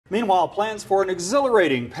Meanwhile, plans for an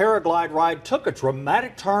exhilarating paraglide ride took a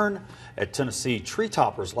dramatic turn at Tennessee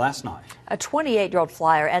treetoppers last night. A 28-year-old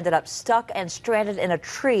flyer ended up stuck and stranded in a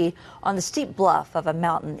tree on the steep bluff of a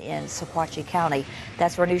mountain in Sequatchie County.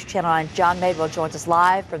 That's where News Channel 9 John Madewell joins us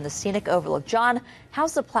live from the scenic overlook. John,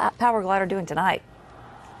 how's the paraglider doing tonight?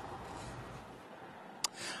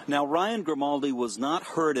 Now, Ryan Grimaldi was not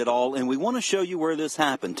hurt at all, and we want to show you where this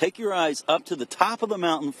happened. Take your eyes up to the top of the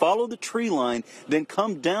mountain, follow the tree line, then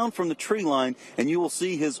come down from the tree line, and you will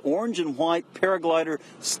see his orange and white paraglider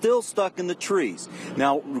still stuck in the trees.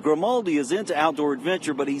 Now, Grimaldi is into outdoor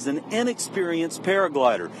adventure, but he's an inexperienced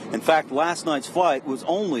paraglider. In fact, last night's flight was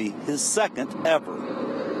only his second ever.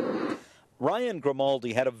 Ryan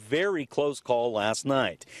Grimaldi had a very close call last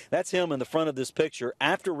night. That's him in the front of this picture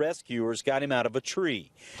after rescuers got him out of a tree.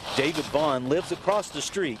 David Vaughn lives across the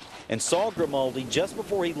street and saw Grimaldi just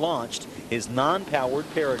before he launched his non-powered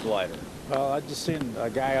paraglider. Well, I just seen a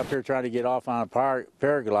guy up here trying to get off on a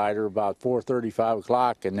paraglider about 4:30, 5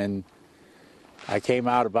 o'clock, and then I came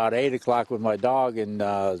out about 8 o'clock with my dog, and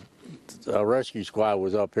a rescue squad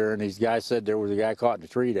was up here, and these guys said there was a guy caught in a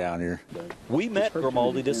tree down here. We met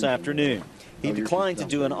Grimaldi this afternoon. He declined to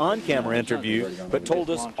do an on-camera interview, but told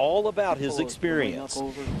us all about his experience.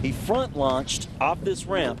 He front-launched off this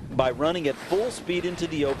ramp by running at full speed into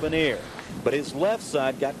the open air, but his left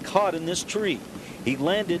side got caught in this tree. He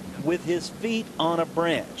landed with his feet on a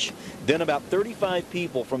branch. Then about 35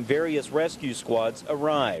 people from various rescue squads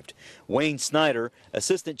arrived. Wayne Snyder,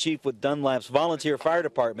 assistant chief with Dunlap's Volunteer Fire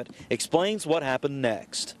Department, explains what happened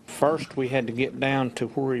next. First, we had to get down to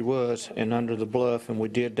where he was and under the bluff, and we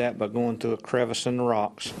did that by going through a crevice in the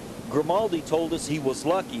rocks. Grimaldi told us he was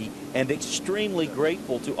lucky and extremely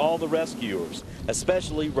grateful to all the rescuers,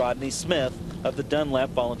 especially Rodney Smith of the Dunlap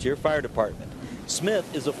Volunteer Fire Department.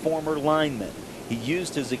 Smith is a former lineman. He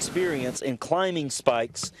used his experience in climbing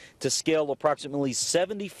spikes to scale approximately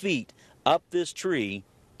 70 feet up this tree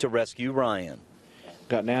to rescue Ryan.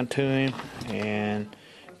 Got down to him, and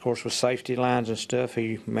of course with safety lines and stuff,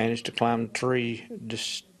 he managed to climb the tree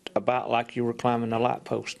just about like you were climbing a light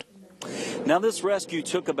post. Now, this rescue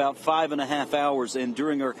took about 5.5 hours, and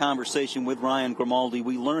during our conversation with Ryan Grimaldi,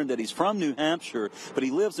 we learned that he's from New Hampshire, but he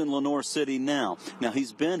lives in Lenoir City now. Now,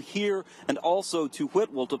 he's been here and also to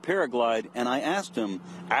Whitwell to paraglide, and I asked him,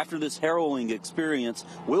 after this harrowing experience,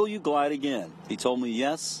 will you glide again? He told me,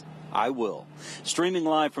 yes, I will. Streaming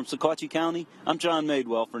live from Sequatchie County, I'm John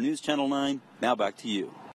Madewell for News Channel 9. Now back to you.